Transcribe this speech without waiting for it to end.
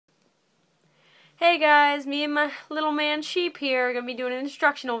Hey guys, me and my little man Sheep here are going to be doing an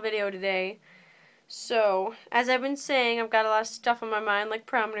instructional video today. So, as I've been saying, I've got a lot of stuff on my mind, like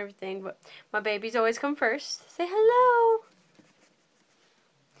prom and everything, but my babies always come first. Say hello!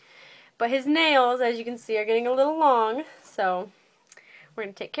 But his nails, as you can see, are getting a little long, so we're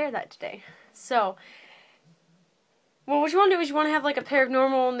going to take care of that today. So, what you want to do is you want to have like a pair of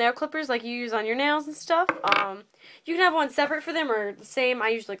normal nail clippers like you use on your nails and stuff. You can have one separate for them or the same. I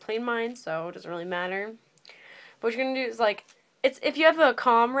usually clean mine, so it doesn't really matter. But what you're going to do is like, if you have a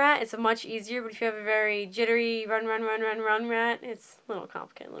calm rat, it's much easier, but if you have a very jittery run rat, it's a little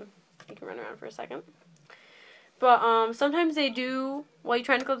complicated. You can run around for a second. But sometimes they do, while you're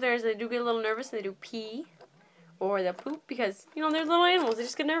trying to clip theirs, they do get a little nervous and they do pee or they'll poop because, you know, they're little animals. They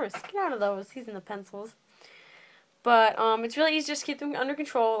just get nervous. Get out of those. He's in the pencils. But it's really easy just to keep them under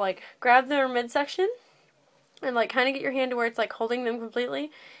control. Like, grab their midsection and like kind of get your hand to where it's like holding them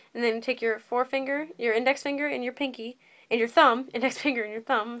completely. And then take your forefinger, your index finger, and your pinky, and your thumb, index finger and your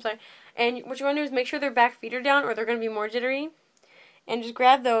thumb, I'm sorry. And what you want to do is make sure their back feet are down or they're going to be more jittery. And just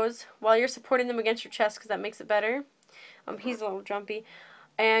grab those while you're supporting them against your chest because that makes it better. He's a little jumpy.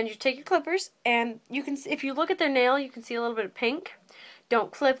 And you take your clippers, and you can, if you look at their nail, you can see a little bit of pink.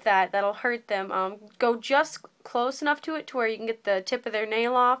 Don't clip that. That'll hurt them. Go just close enough to it to where you can get the tip of their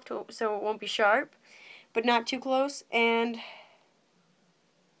nail off so it won't be sharp, but not too close. And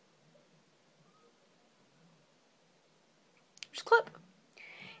just clip.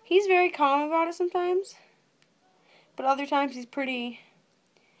 He's very calm about it sometimes, but other times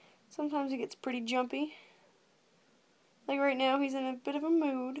sometimes he gets pretty jumpy. Like right now, he's in a bit of a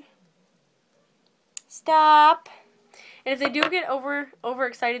mood. Stop. And if they do get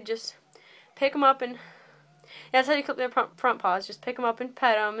overexcited, just pick them up and that's how you clip their front paws. Just pick them up and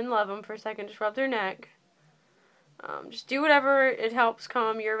pet them and love them for a second. Just rub their neck. Just do whatever it helps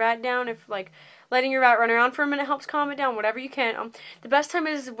calm your rat down. If like letting your rat run around for a minute helps calm it down, whatever you can. The best time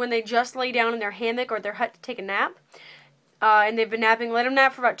is when they just lay down in their hammock or their hut to take a nap. And they've been napping, let them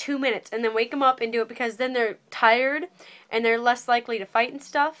nap for about 2 minutes and then wake them up and do it because then they're tired and they're less likely to fight and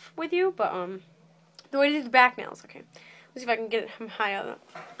stuff with you. But the way to do the back nails, okay. Let's see if I can get him high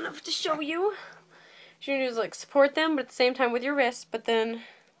enough to show you. What you're going to do is like support them, but at the same time with your wrist, but then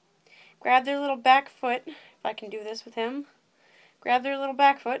grab their little back foot, if I can do this with him. Grab their little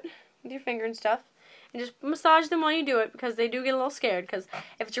back foot with your finger and stuff, and just massage them while you do it because they do get a little scared because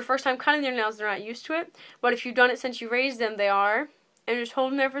if it's your first time cutting their nails, they're not used to it. But if you've done it since you raised them, they are. And just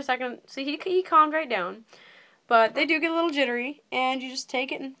hold them there for a second. See, he calmed right down. But they do get a little jittery, and you just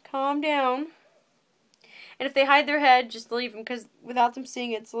take it and calm down. And if they hide their head, just leave them because without them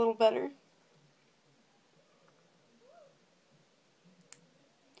seeing it, it's a little better.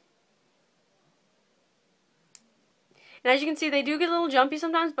 And as you can see, they do get a little jumpy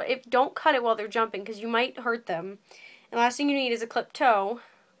sometimes, but don't cut it while they're jumping because you might hurt them. And the last thing you need is a clipped toe.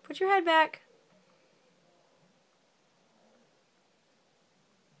 Put your head back.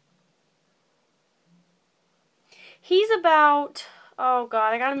 He's about, oh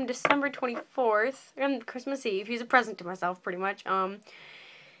God, I got him December 24th. I got him Christmas Eve. He's a present to myself, pretty much.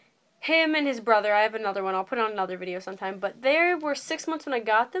 Him and his brother, I have another one. I'll put on another video sometime. But they were 6 months when I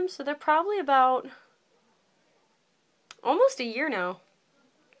got them, so they're probably about almost a year now.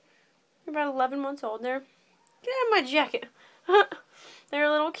 They're about 11 months old. Get out of my jacket. They're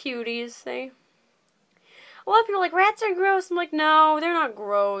little cuties. A lot of people are like, rats are gross. I'm like, no, they're not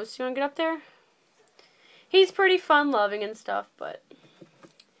gross. You want to get up there? He's pretty fun-loving and stuff, but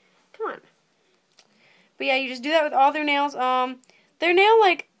come on. But yeah, you just do that with all their nails. Their nail,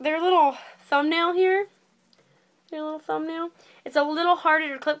 like, their little thumbnail here, it's a little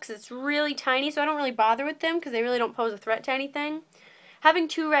harder to clip because it's really tiny, so I don't really bother with them because they really don't pose a threat to anything. Having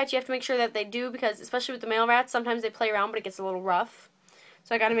two rats, you have to make sure that they do because, especially with the male rats, sometimes they play around, but it gets a little rough.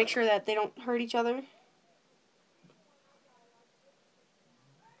 So I got to make sure that they don't hurt each other.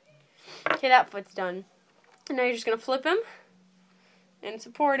 Okay, that foot's done. And now you're just going to flip him and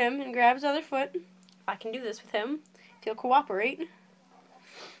support him and grab his other foot. If I can do this with him, if he'll cooperate.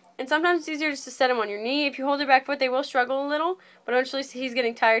 And sometimes it's easier just to set him on your knee. If you hold their back foot, they will struggle a little, but eventually he's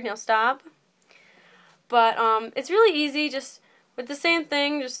getting tired and he'll stop. But it's really easy, just with the same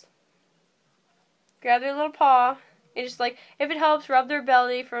thing, just grab their little paw and just like, if it helps, rub their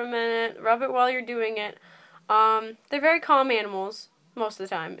belly for a minute, rub it while you're doing it. They're very calm animals most of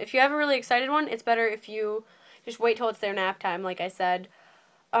the time. If you have a really excited one, it's better if you just wait till it's their nap time, like I said.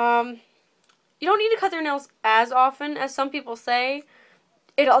 You don't need to cut their nails as often as some people say.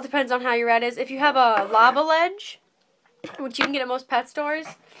 It all depends on how your rat is. If you have a lava ledge, which you can get at most pet stores,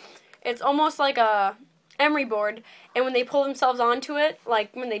 it's almost like a emery board, and when they pull themselves onto it,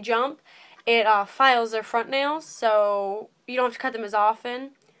 like when they jump, it files their front nails, so you don't have to cut them as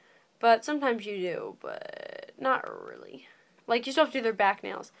often. But sometimes you do, but not really. Like, you still have to do their back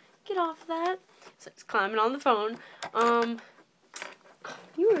nails. Get off of that. So it's climbing on the phone.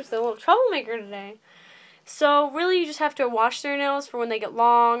 You were just a little troublemaker today. So really, you just have to wash their nails for when they get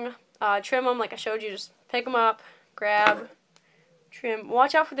long. Trim them, like I showed you. Just pick them up, grab, trim.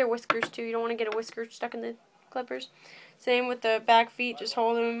 Watch out for their whiskers too. You don't want to get a whisker stuck in the clippers. Same with the back feet. Just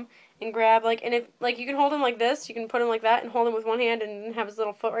hold them and grab. And if you can hold them like this, you can put them like that and hold them with one hand and have his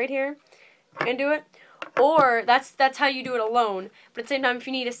little foot right here and do it. Or that's how you do it alone. But at the same time, if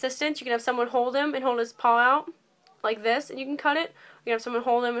you need assistance, you can have someone hold him and hold his paw out like this, and you can cut it. You can have someone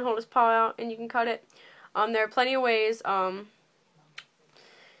hold him and hold his paw out, and you can cut it. There are plenty of ways.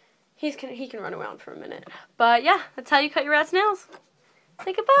 He can run around for a minute. But yeah, that's how you cut your rat's nails.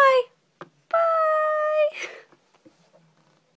 Say goodbye. Bye.